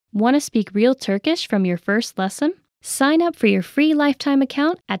Want to speak real Turkish from your first lesson? Sign up for your free lifetime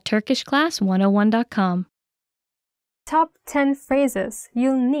account at turkishclass101.com. Top 10 phrases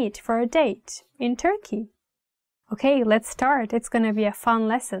you'll need for a date in Turkey. Okay, let's start. It's gonna be a fun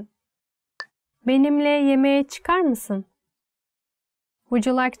lesson. Benimle yemeğe çıkar mısın? Would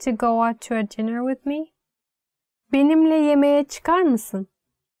you like to go out to a dinner with me? Benimle yemeğe çıkar mısın?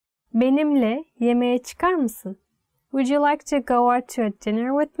 Benimle yemeğe çıkar mısın? Would you like to go out to a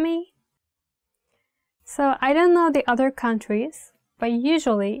dinner with me? So I don't know the other countries, but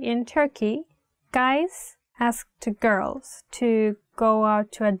usually in Turkey, guys ask to girls to go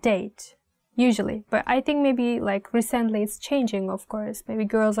out to a date. Usually, but I think maybe like recently it's changing, of course. Maybe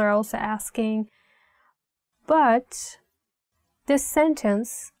girls are also asking. But this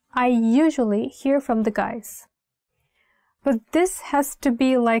sentence I usually hear from the guys. But this has to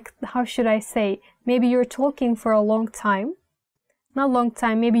be like, how should I say? Maybe you're talking for a long time. Not long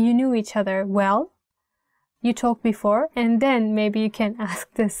time, maybe you knew each other well. You talked before, and then maybe you can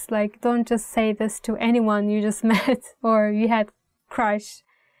ask this. Like, don't just say this to anyone you just met or you had crush.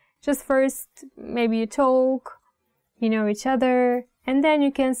 Just first, maybe you talk, you know each other, and then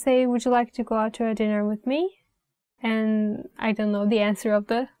you can say, would you like to go out to a dinner with me? And I don't know the answer of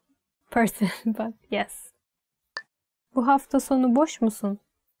the person, but yes. Bu hafta sonu boş musun?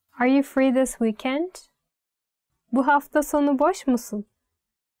 Are you free this weekend? Bu hafta sonu boş musun?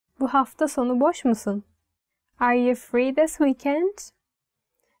 Bu hafta sonu boş musun? Are you free this weekend?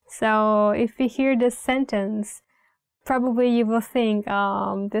 So if you hear this sentence, probably you will think,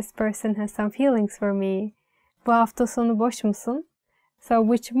 this person has some feelings for me. Bu hafta sonu boş musun? So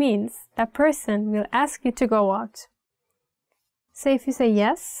which means that person will ask you to go out. So if you say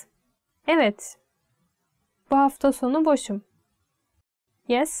yes, evet, bu hafta sonu boşum.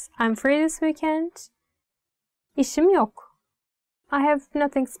 Yes, I'm free this weekend. İşim yok. I have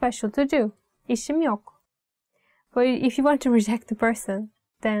nothing special to do. İşim yok. But if you want to reject the person,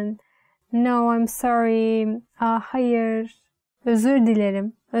 then no, I'm sorry. Hayır, özür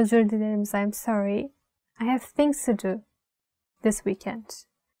dilerim. Özür dilerim, I'm sorry. I have things to do this weekend.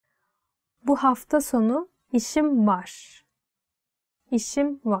 Bu hafta sonu işim var.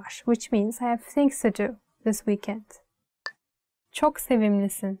 İşim var, which means I have things to do this weekend. Çok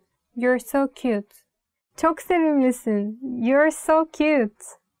sevimlisin. You're so cute. Çok sevimlisin. You're so cute.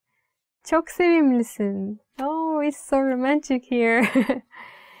 Çok sevimlisin. Oh, it's so romantic here.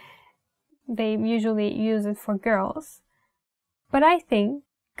 They usually use it for girls. But I think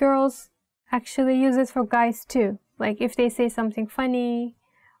girls actually use it for guys too. Like if they say something funny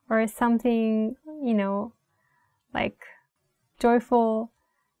or something, you know, like joyful,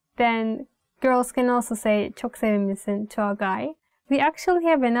 then girls can also say çok sevimlisin to a guy. We actually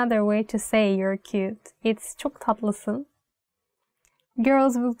have another way to say you're cute. It's çok tatlısın.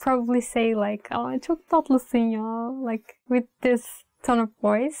 Girls will probably say like, oh, çok tatlısın ya, like with this tone of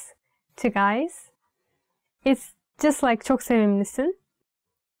voice to guys. It's just like çok sevimlisin.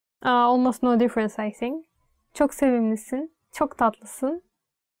 Almost no difference, I think. Çok sevimlisin, çok tatlısın.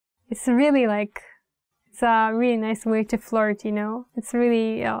 It's really like, it's a really nice way to flirt, you know. It's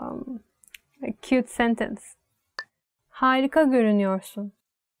really a cute sentence. Harika görünüyorsun.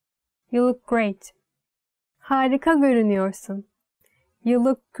 You look great. Harika görünüyorsun. You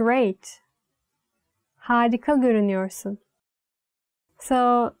look great. Harika görünüyorsun.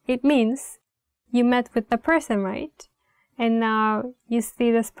 So it means you met with the person, right? And now you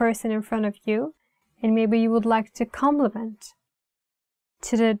see this person in front of you, and maybe you would like to compliment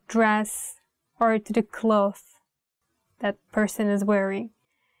to the dress or to the clothes that person is wearing.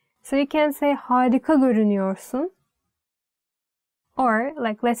 So you can say harika görünüyorsun. Or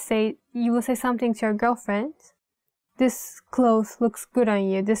like let's say you will say something to your girlfriend. This clothes looks good on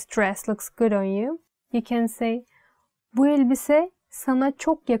you. This dress looks good on you. You can say bu elbise sana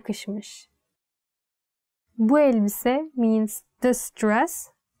çok yakışmış. Bu elbise means this dress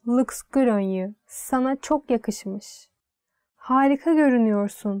looks good on you. Sana çok yakışmış. Harika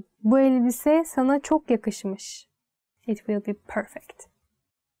görünüyorsun. Bu elbise sana çok yakışmış. It will be perfect.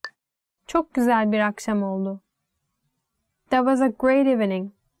 Çok güzel bir akşam oldu. That was a great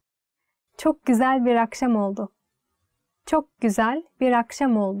evening. Çok güzel bir akşam oldu. Çok güzel bir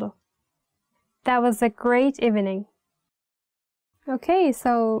akşam oldu. That was a great evening. Okay,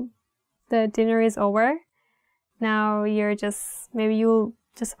 so the dinner is over. Now you're just, maybe you're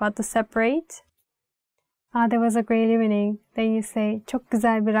just about to separate. That was a great evening. Then you say, çok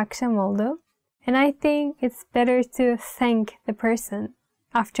güzel bir akşam oldu. And I think it's better to thank the person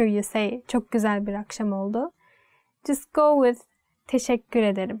after you say, çok güzel bir akşam oldu. Just go with, teşekkür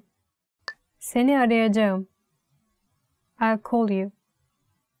ederim. Seni arayacağım. I'll call you.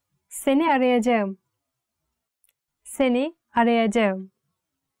 Seni arayacağım. Seni arayacağım.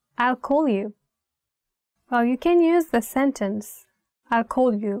 I'll call you. Well, you can use the sentence, I'll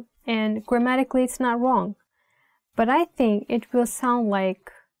call you, and grammatically it's not wrong. But I think it will sound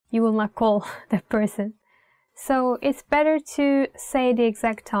like you will not call that person. So it's better to say the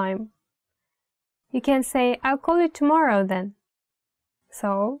exact time. You can say, I'll call you tomorrow then.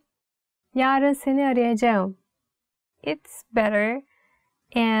 So, yarın seni arayacağım. It's better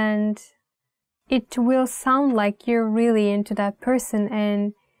and it will sound like you're really into that person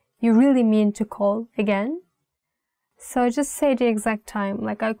and you really mean to call again. So just say the exact time,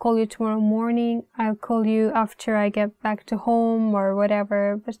 like I'll call you tomorrow morning, I'll call you after I get back to home or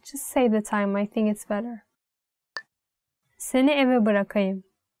whatever, but just say the time, I think it's better. Seni eve bırakayım.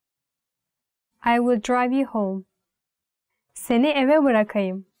 I will drive you home. Seni eve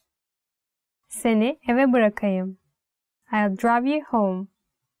bırakayım. Seni eve bırakayım. I'll drive you home.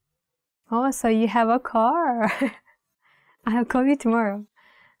 Oh, so you have a car. I'll call you tomorrow.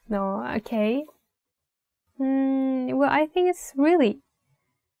 No, okay. Well, I think it's really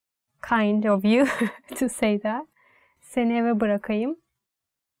kind of you to say that. Seni eve bırakayım.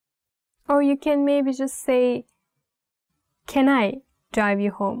 Or you can maybe just say, can I drive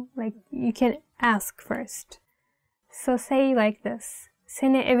you home? Like, you can ask first. So say like this.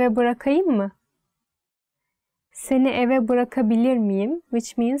 Seni eve bırakayım mı? Seni eve bırakabilir miyim?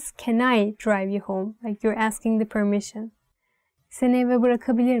 Which means, can I drive you home? Like you're asking the permission. Seni eve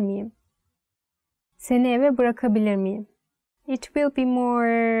bırakabilir miyim? Seni eve bırakabilir miyim? It will be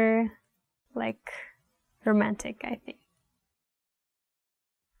more like romantic, I think.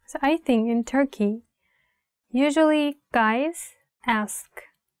 So I think in Turkey, usually guys ask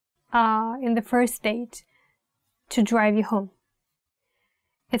in the first date to drive you home.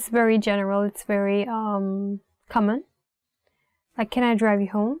 It's very general, it's very common. Like, can I drive you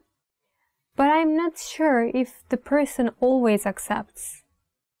home? But I'm not sure if the person always accepts.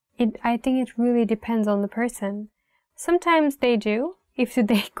 I think it really depends on the person. Sometimes they do, if the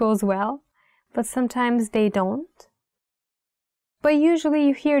date goes well, but sometimes they don't. But usually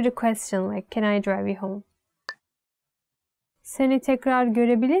you hear the question like, can I drive you home? Seni tekrar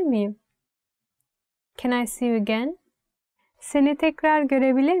görebilir miyim? Can I see you again? Seni tekrar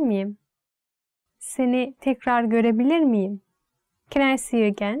görebilir miyim? Seni tekrar görebilir miyim? Can I see you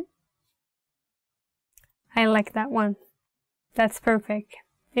again? I like that one. That's perfect.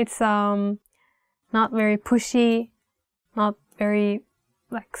 It's not very pushy, not very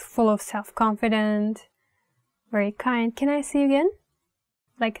like full of self-confidence, very kind. Can I see you again?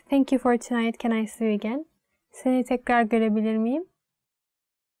 Like, thank you for tonight. Can I see you again? Seni tekrar görebilir miyim?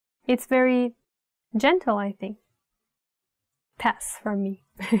 It's very gentle, I think. Pass from me.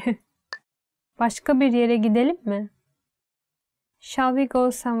 Başka bir yere gidelim mi? Shall we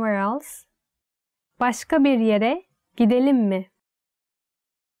go somewhere else? Başka bir yere gidelim mi?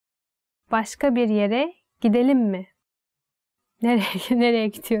 Başka bir yere gidelim mi? Nereye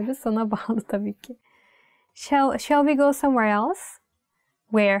gidiyoruz? Ona bağlı tabii ki. Shall we go somewhere else?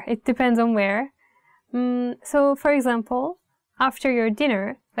 Where? It depends on where. So, for example, after your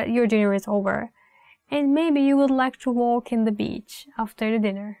dinner is over, and maybe you would like to walk in the beach after the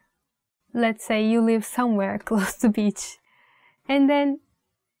dinner. Let's say you live somewhere close to beach. And then,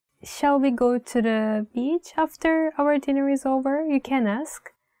 shall we go to the beach after our dinner is over? You can ask.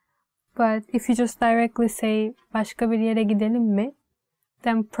 But if you just directly say, başka bir yere gidelim mi?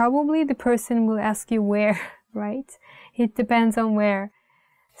 Then probably the person will ask you where, right? It depends on where.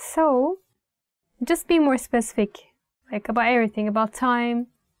 So, just be more specific, like about everything, about time,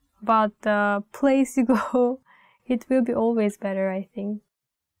 about the place you go. It will be always better, I think.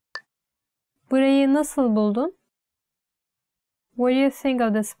 Burayı nasıl buldun? What do you think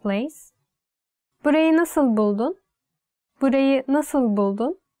of this place? Burayı nasıl buldun? Burayı nasıl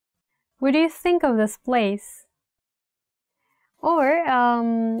buldun? What do you think of this place? Or,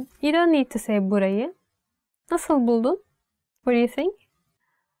 you don't need to say burayı. Nasıl buldun? What do you think?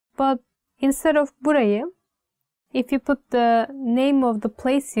 But instead of burayı, if you put the name of the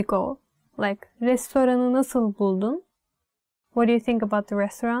place you go, like restoranı nasıl buldun? What do you think about the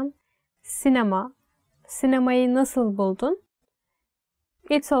restaurant? Sinema. Sinemayı nasıl buldun?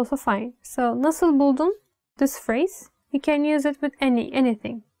 It's also fine. So, nasıl buldun? This phrase, you can use it with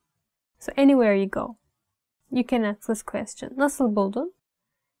anything. So, anywhere you go, you can ask this question. Nasıl buldun?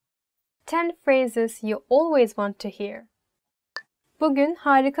 10 phrases you always want to hear. Bugün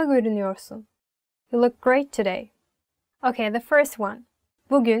harika görünüyorsun. You look great today. Okay, the first one.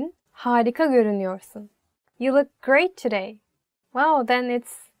 Bugün harika görünüyorsun. You look great today. Wow, then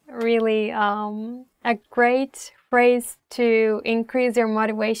it's really a great phrase to increase your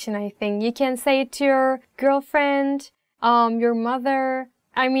motivation, I think. You can say it to your girlfriend, your mother,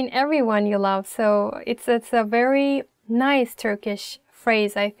 I mean everyone you love. So it's a very nice Turkish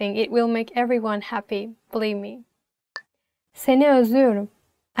phrase, I think. It will make everyone happy, believe me. Seni özlüyorum.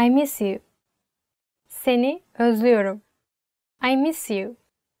 I miss you. Seni özlüyorum. I miss you.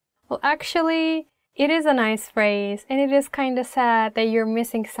 Well, actually, it is a nice phrase, and it is kind of sad that you're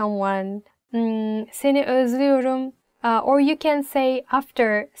missing someone. Seni özlüyorum. Or you can say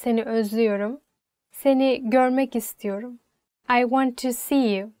after seni özlüyorum, seni görmek istiyorum. I want to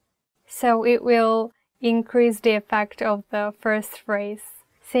see you. So it will increase the effect of the first phrase.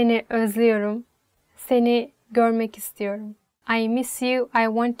 Seni özlüyorum. Seni görmek istiyorum. I miss you. I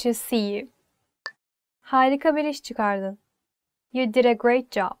want to see you. Harika bir iş çıkardın. You did a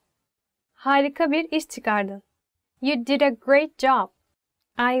great job. Harika bir iş çıkardın. You did a great job.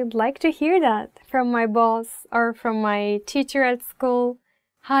 I'd like to hear that from my boss or from my teacher at school.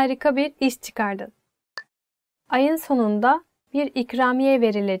 Harika bir iş çıkardın. Ayın sonunda bir ikramiye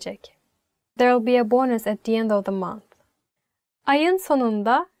verilecek. There'll be a bonus at the end of the month. Ayın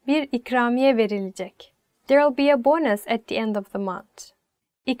sonunda bir ikramiye verilecek. There'll be a bonus at the end of the month.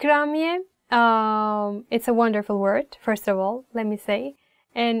 İkramiye, it's a wonderful word, first of all, let me say.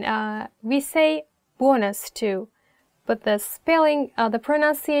 And we say bonus too, but the spelling, the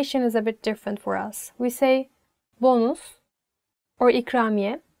pronunciation is a bit different for us. We say bonus or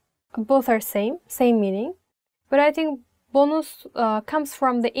ikramiye. Both are same meaning. But I think bonus comes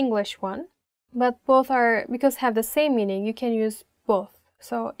from the English one. But both are, because have the same meaning, you can use both.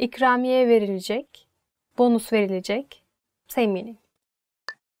 So ikramiye verilecek, bonus verilecek, same meaning.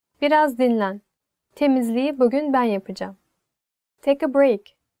 Biraz dinlen. Temizliği bugün ben yapacağım. Take a break.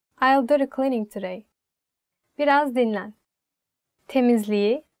 I'll do the cleaning today. Biraz dinlen.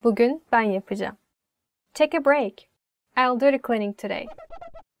 Temizliği bugün ben yapacağım. Take a break. I'll do the cleaning today.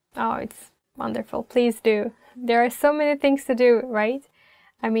 Oh, it's wonderful. Please do. There are so many things to do, right?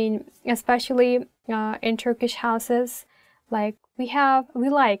 I mean, especially in Turkish houses, like we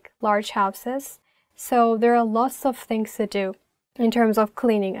like large houses, so there are lots of things to do in terms of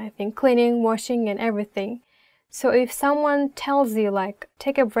cleaning, I think. Cleaning, washing, and everything. So if someone tells you like,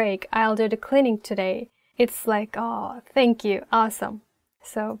 take a break, I'll do the cleaning today, it's like, oh, thank you, awesome.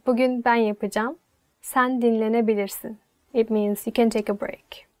 So bugün ben yapacağım, sen dinlenebilirsin. It means you can take a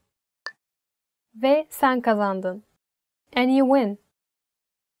break. Ve sen kazandın. And you win.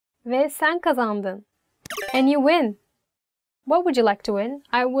 Ve sen kazandın. And you win. What would you like to win?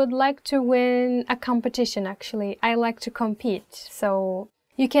 I would like to win a competition, actually. I like to compete. So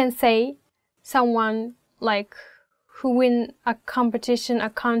you can say someone like who win a competition, a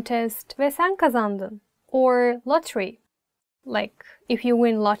contest. Ve sen kazandın. Or lottery. Like if you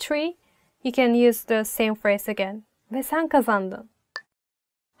win lottery, you can use the same phrase again. Ve sen kazandın.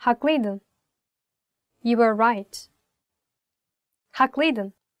 Haklıydın. You were right.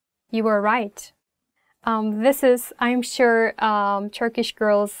 Haklıydın. You were right. This is, I'm sure Turkish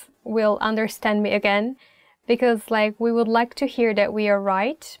girls will understand me again, because like we would like to hear that we are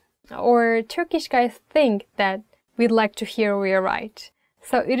right, or Turkish guys think that we'd like to hear we are right.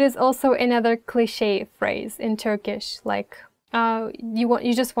 So it is also another cliche phrase in Turkish, like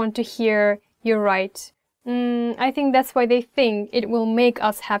you just want to hear you're right. I think that's why they think it will make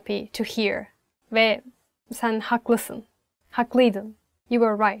us happy to hear. Ve sen haklısın. Haklıydın. You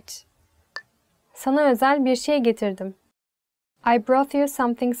were right. Sana özel bir şey getirdim. I brought you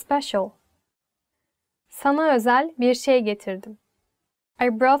something special. Sana özel bir şey getirdim.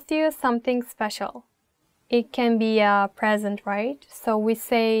 I brought you something special. It can be a present, right? So we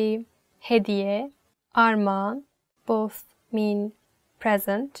say hediye, armağan, both mean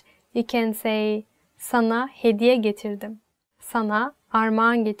present. You can say sana hediye getirdim. Sana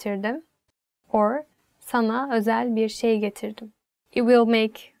armağan getirdim. Or sana özel bir şey getirdim. It will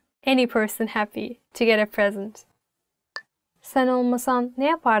make any person happy to get a present. Sen olmasan ne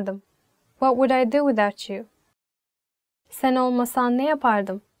yapardım? What would I do without you? Sen olmasan ne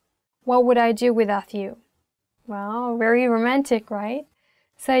yapardım? What would I do without you? Wow, very romantic, right?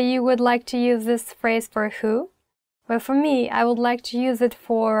 So you would like to use this phrase for who? Well, for me, I would like to use it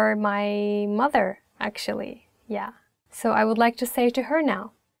for my mother, actually. Yeah. So I would like to say to her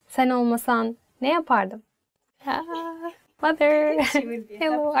now. Sen olmasan ne yapardım? Mother,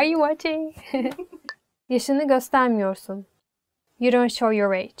 hello, are you watching? Yaşını göstermiyorsun. You don't show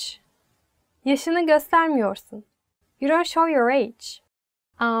your age. Yaşını göstermiyorsun. You don't show your age.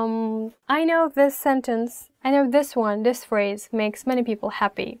 I know this sentence, I know this one, this phrase makes many people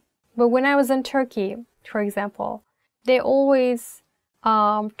happy. But when I was in Turkey, for example, they always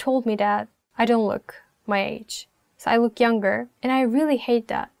told me that I don't look my age. So I look younger, and I really hate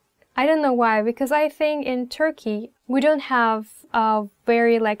that. I don't know why, because I think in Turkey, we don't have a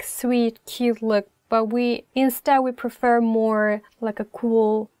very like sweet, cute look, but instead we prefer more like a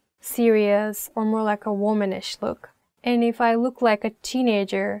cool, serious, or more like a womanish look. And if I look like a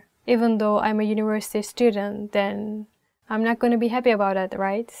teenager, even though I'm a university student, then I'm not going to be happy about it,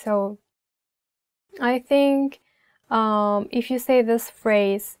 right? So I think if you say this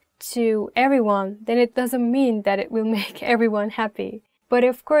phrase to everyone, then it doesn't mean that it will make everyone happy. But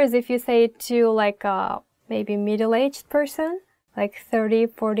of course, if you say it to like a maybe middle-aged person, like 30,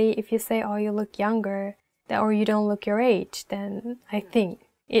 40, if you say, oh, you look younger, or you don't look your age, then I think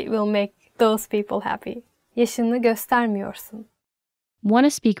it will make those people happy. Yaşını göstermiyorsun. Want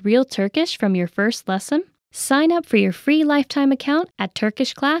to speak real Turkish from your first lesson? Sign up for your free lifetime account at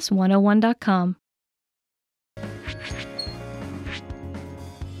turkishclass101.com.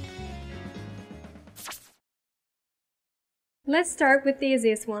 Let's start with the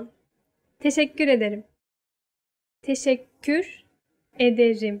easiest one. Teşekkür ederim. Teşekkür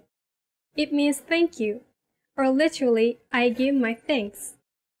ederim. It means thank you, or literally, I give my thanks.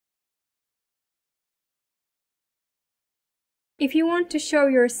 If you want to show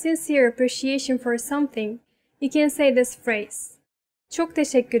your sincere appreciation for something, you can say this phrase. Çok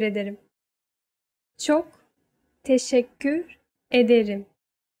teşekkür ederim. Çok teşekkür ederim.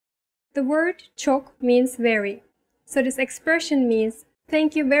 The word çok means very. So this expression means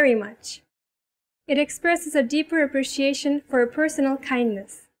thank you very much. It expresses a deeper appreciation for a personal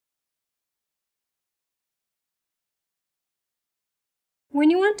kindness. When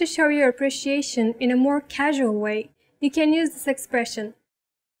you want to show your appreciation in a more casual way, you can use this expression.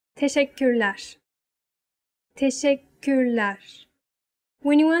 Teşekkürler. Teşekkürler.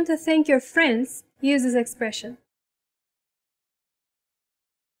 When you want to thank your friends, use this expression.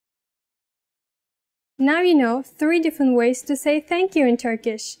 Now you know 3 different ways to say thank you in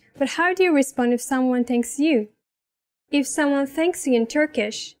Turkish, but how do you respond if someone thanks you? If someone thanks you in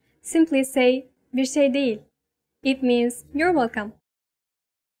Turkish, simply say bir şey değil. It means you're welcome.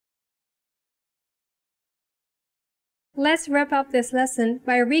 Let's wrap up this lesson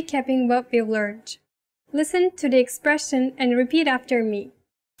by recapping what we've learned. Listen to the expression and repeat after me.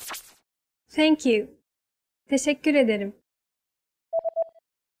 Thank you. Teşekkür ederim.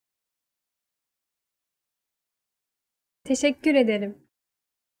 Teşekkür ederim.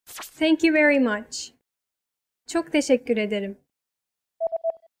 Thank you very much. Çok teşekkür ederim.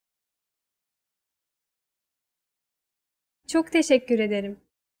 Çok teşekkür ederim.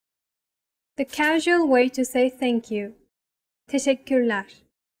 The casual way to say thank you. Teşekkürler.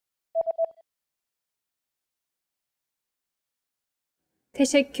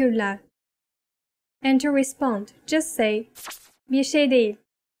 Teşekkürler. And to respond, just say bir şey değil.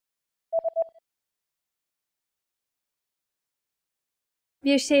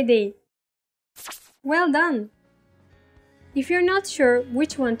 Bir şey değil. Well done! If you're not sure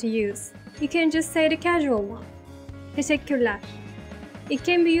which one to use, you can just say the casual one. Teşekkürler. It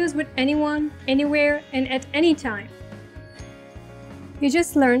can be used with anyone, anywhere, and at any time. You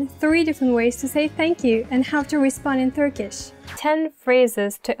just learned 3 different ways to say thank you and how to respond in Turkish. 10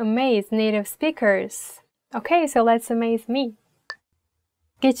 phrases to amaze native speakers. Okay, so let's amaze me.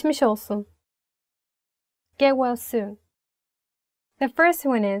 Geçmiş olsun. Get well soon. The first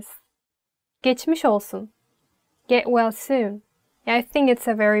one is geçmiş olsun. Get well soon. Yeah, I think it's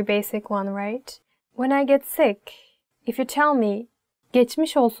a very basic one, right? When I get sick, if you tell me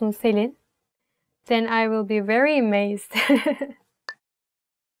geçmiş olsun Selin, then I will be very amazed.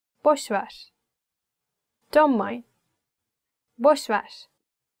 Boş ver. Don't mind. Boş ver.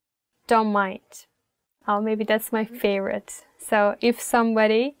 Don't mind. Oh, maybe that's my favorite. So if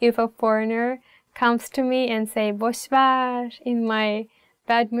a foreigner comes to me and say boş ver in my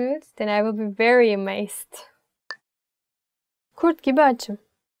bad mood, then I will be very amazed. Kurt gibi açım.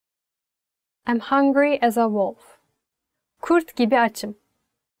 I'm hungry as a wolf. Kurt gibi açım.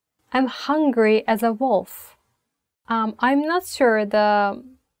 I'm hungry as a wolf. I'm not sure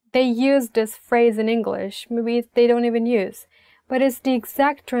they use this phrase in English. Maybe they don't even use. But it's the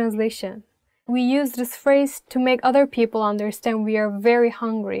exact translation. We use this phrase to make other people understand we are very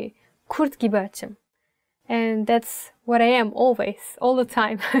hungry. Kurt gibi açım. And that's what I am always, all the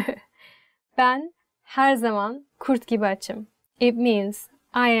time. Ben her zaman kurt gibi açım. It means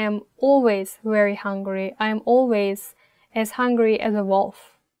I am always very hungry. I am always as hungry as a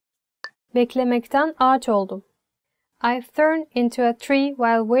wolf. Beklemekten ağaç oldum. I've turned into a tree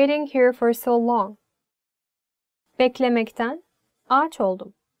while waiting here for so long. Beklemekten ağaç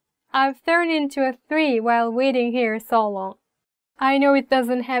oldum. I've turned into a tree while waiting here so long. I know it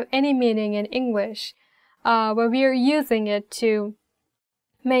doesn't have any meaning in English, but we are using it to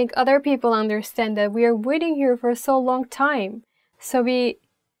make other people understand that we are waiting here for so long time. So we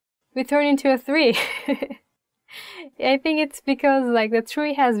turn into a tree. I think it's because like the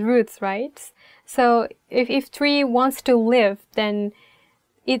tree has roots, right? So if tree wants to live, then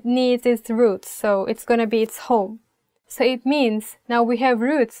it needs its roots, so it's gonna be its home. So it means now we have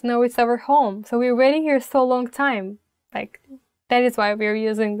roots, now it's our home. So we're waiting here so long time. Like that is why we're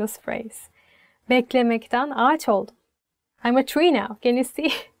using this phrase. Beklemekten ağaç oldum. I'm a tree now. Can you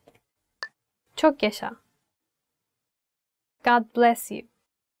see? Çok yaşa. God bless you.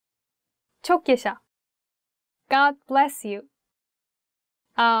 Çok yaşa. God bless you.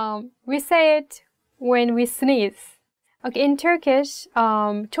 We say it when we sneeze. Okay, in Turkish,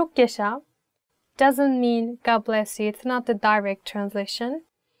 çok yaşa doesn't mean God bless you. It's not the direct translation.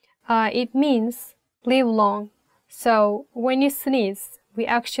 It means live long. So when you sneeze, we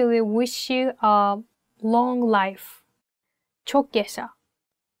actually wish you a long life. Çok yaşa.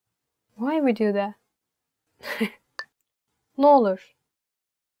 Why we do that? Ne olur.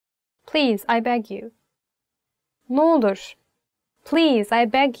 Please, I beg you. Ne olur. Please, I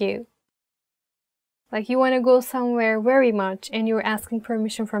beg you. Like you want to go somewhere very much and you're asking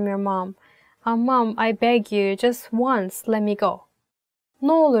permission from your mom. Mom, I beg you, just once let me go.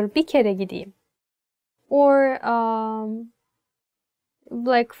 Ne olur bir kere gideyim. Or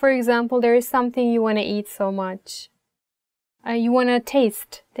like for example, there is something you want to eat so much. You want to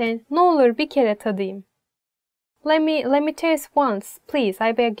taste. Then ne olur bir kere tadayım. Let me taste once, please,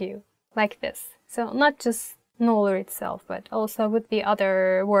 I beg you. Like this. So not just ne olur itself, but also with the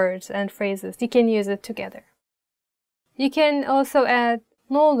other words and phrases. You can use it together. You can also add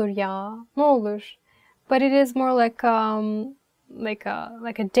ne olur ya, ne olur. But it is more like a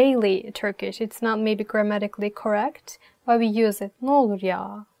daily Turkish. It's not maybe grammatically correct, but we use it. Ne olur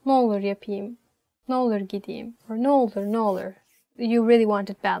ya, ne olur yapayım, ne olur gideyim, or ne olur, ne olur. You really want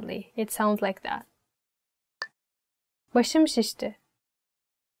it badly. It sounds like that. Başım şişti.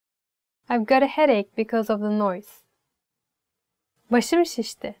 I've got a headache because of the noise. Başım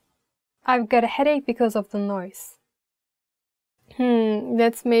şişti. I've got a headache because of the noise.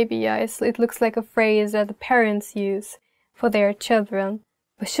 That's maybe, it looks like a phrase that the parents use for their children.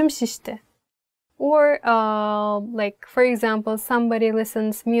 Başım şişti. Or, like, for example, somebody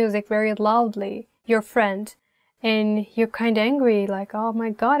listens music very loudly, your friend, and you're kind of angry, like, oh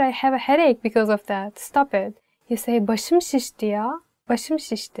my god, I have a headache because of that. Stop it. You say, başım şişti ya, başım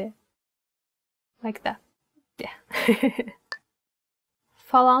şişti. Like that. Yeah.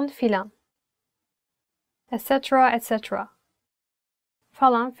 Falan filan. Etc. etc.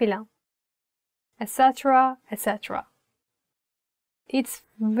 Falan filan. Etc. etc. It's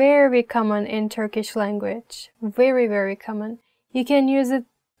very common in Turkish language. Very, very common. You can use it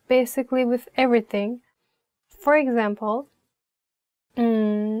basically with everything. For example,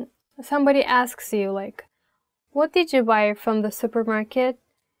 somebody asks you like, what did you buy from the supermarket?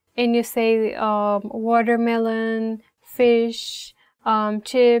 And you say watermelon, fish,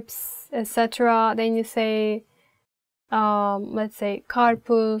 chips, etc. Then you say, let's say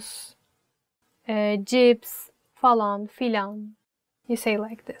karpuz, cips, falan, filan. You say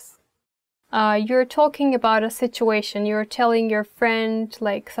like this. You're talking about a situation. You're telling your friend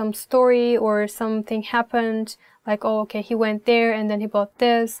like some story or something happened. Like, oh, okay, he went there and then he bought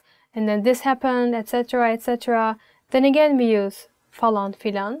this and then this happened, etc., etc. Then again we use falan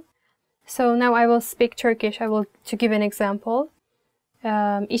filan. So now I will speak Turkish. To give an example.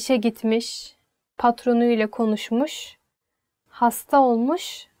 İşe gitmiş, patronuyla konuşmuş, hasta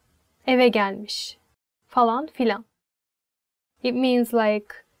olmuş, eve gelmiş, falan filan. It means like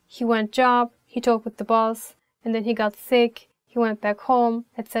he went job, he talked with the boss, and then he got sick, he went back home,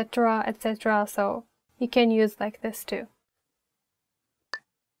 etc., etc. So you can use like this too.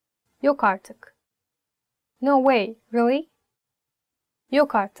 Yok artık. No way, really?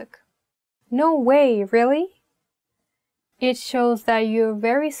 Yok artık. No way, really? It shows that you're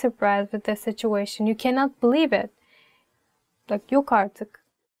very surprised with the situation. You cannot believe it. Like yok artık.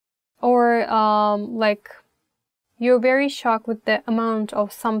 Or like you're very shocked with the amount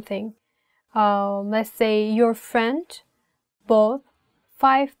of something. Let's say your friend bought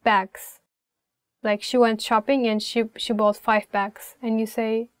 5 bags. Like she went shopping and she bought 5 bags. And you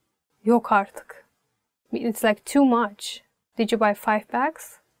say, yok artık. It's like too much. Did you buy 5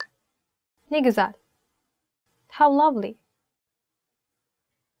 bags? Ne güzel. How lovely.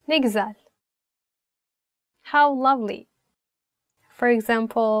 Ne güzel. How lovely. For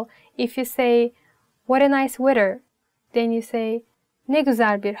example, if you say, what a nice weather, then you say, ne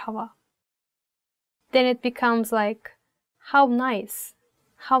güzel bir hava. Then it becomes like, how nice.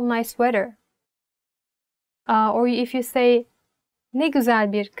 How nice weather. Or if you say, ne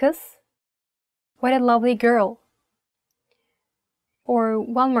güzel bir kız. What a lovely girl. Or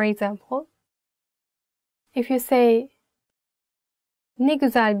one more example. If you say, ne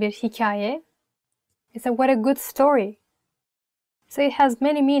güzel bir hikaye. It's a what a good story. So it has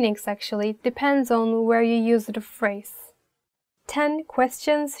many meanings actually. It depends on where you use the phrase. 10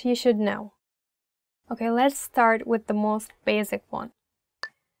 questions you should know. Okay, let's start with the most basic one.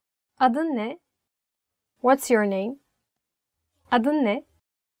 Adın ne? What's your name? Adın ne?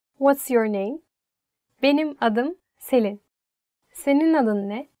 What's your name? Benim adım Selin. Senin adın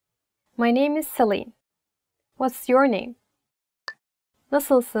ne? My name is Celine. What's your name?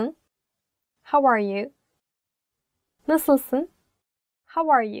 Nasılsın? How are you? Nasılsın?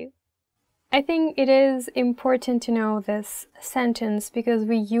 How are you? I think it is important to know this sentence because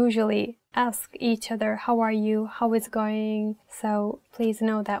we usually ask each other, how are you? How is it going? So please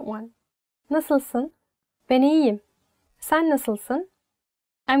know that one. Nasılsın? Ben iyiyim. Sen nasılsın?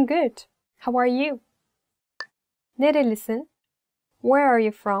 I'm good. How are you? Nerelisin? Where are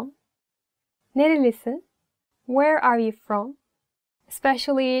you from? Nerelisin? Where are you from?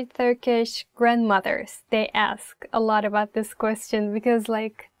 Especially Turkish grandmothers, they ask a lot about this question because,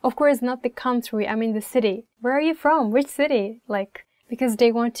 like, of course, not the country, I mean the city. Where are you from? Which city? Like, because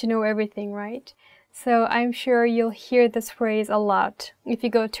they want to know everything, right? So I'm sure you'll hear this phrase a lot if you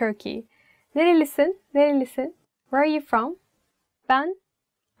go Turkey. Nerelisin? Nerelisin? Where are you from? Ben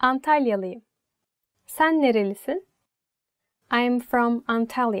Antalyalıyım. Sen nerelisin? I'm from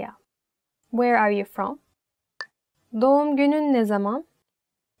Antalya. Where are you from? Doğum günün ne zaman?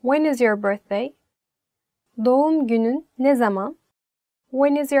 When is your birthday? Doğum günün ne zaman?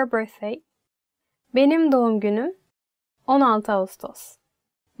 When is your birthday? Benim doğum günüm 16 Ağustos.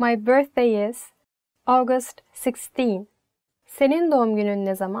 My birthday is August 16. Senin doğum günün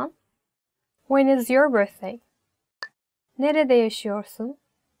ne zaman? When is your birthday? Nerede yaşıyorsun?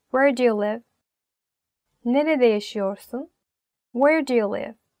 Where do you live? Nerede yaşıyorsun? Where do you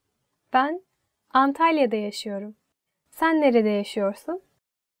live? Ben Antalya'da yaşıyorum. Sen nerede yaşıyorsun?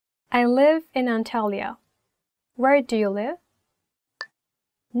 I live in Antalya. Where do you live?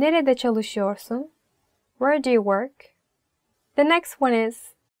 Nerede çalışıyorsun? Where do you work? The next one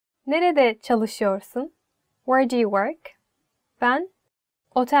is nerede çalışıyorsun? Where do you work? Ben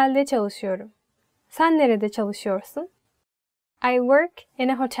otelde çalışıyorum. Sen nerede çalışıyorsun? I work in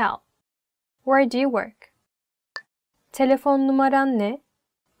a hotel. Where do you work? Telefon numaran ne?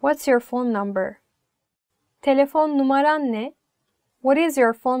 What's your phone number? Telefon numaran ne? What is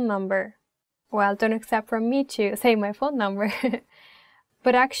your phone number? Well, don't accept from me to say my phone number.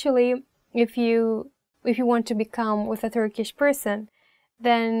 But actually, if you want to become with a Turkish person,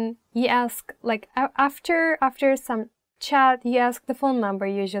 then you ask, like, after some chat, you ask the phone number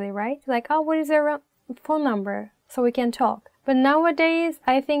usually, right? Like, oh, what is your phone number? So we can talk. But nowadays,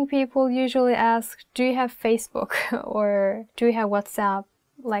 I think people usually ask, do you have Facebook? Or do you have WhatsApp?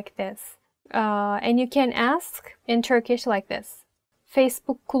 Like this. And you can ask in Turkish like this.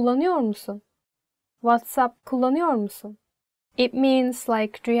 Facebook kullanıyor musun? WhatsApp kullanıyor musun? It means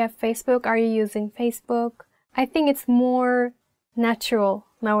like, do you have Facebook? Are you using Facebook? I think it's more natural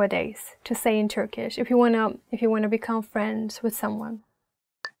nowadays to say in Turkish if you wanna become friends with someone.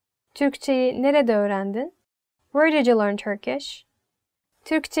 Türkçeyi nerede öğrendin? Where did you learn Turkish?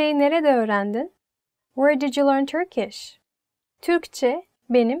 Türkçeyi nerede öğrendin? Where did you learn Turkish? Türkçe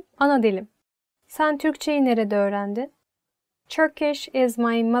benim ana dilim. Sen Türkçeyi nerede öğrendin? Turkish is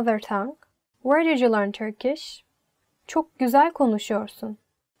my mother tongue. Where did you learn Turkish? Çok güzel konuşuyorsun. You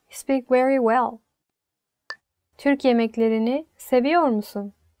speak very well. Türk yemeklerini seviyor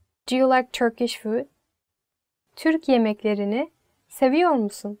musun? Do you like Turkish food? Türk yemeklerini seviyor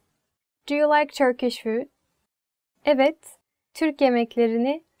musun? Do you like Turkish food? Evet, Türk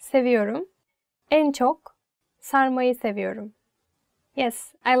yemeklerini seviyorum. En çok sarmayı seviyorum.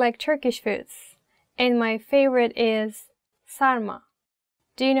 Yes, I like Turkish foods. And my favorite is sarma.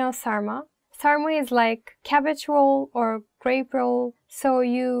 Do you know sarma? Sarma is like cabbage roll or grape roll. So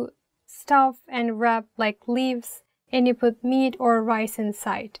you stuff and wrap like leaves and you put meat or rice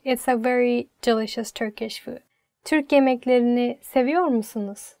inside. It's a very delicious Turkish food. Türk yemeklerini seviyor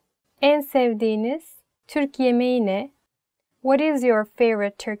musunuz? En sevdiğiniz Türk yemeği ne? What is your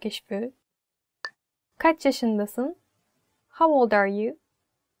favorite Turkish food? Kaç yaşındasın? How old are you?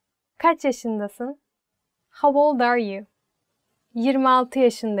 Kaç yaşındasın? How old are you? 26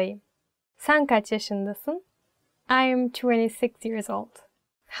 yaşındayım. Sen kaç yaşındasın? I'm 26 years old.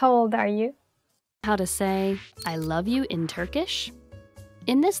 How old are you? How to say, I love you in Turkish?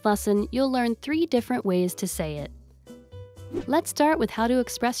 In this lesson, you'll learn 3 different ways to say it. Let's start with how to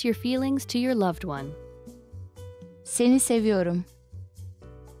express your feelings to your loved one. Seni seviyorum.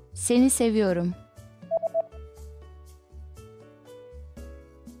 Seni seviyorum.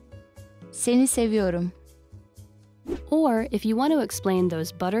 Seni seviyorum. Or if you want to explain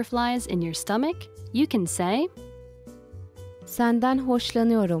those butterflies in your stomach, you can say, Senden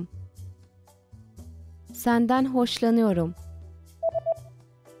hoşlanıyorum. Senden hoşlanıyorum.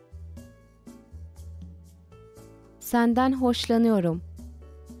 Senden hoşlanıyorum.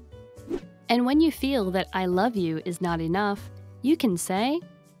 And when you feel that I love you is not enough, you can say,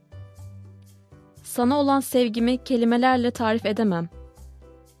 Sana olan sevgimi kelimelerle tarif edemem.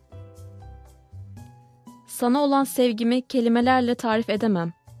 Sana olan sevgimi kelimelerle tarif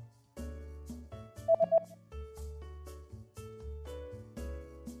edemem.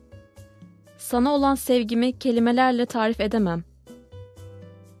 Sana olan sevgimi kelimelerle tarif edemem.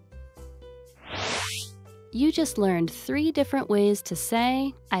 You just learned 3 different ways to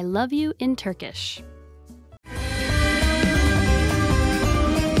say, I love you in Turkish.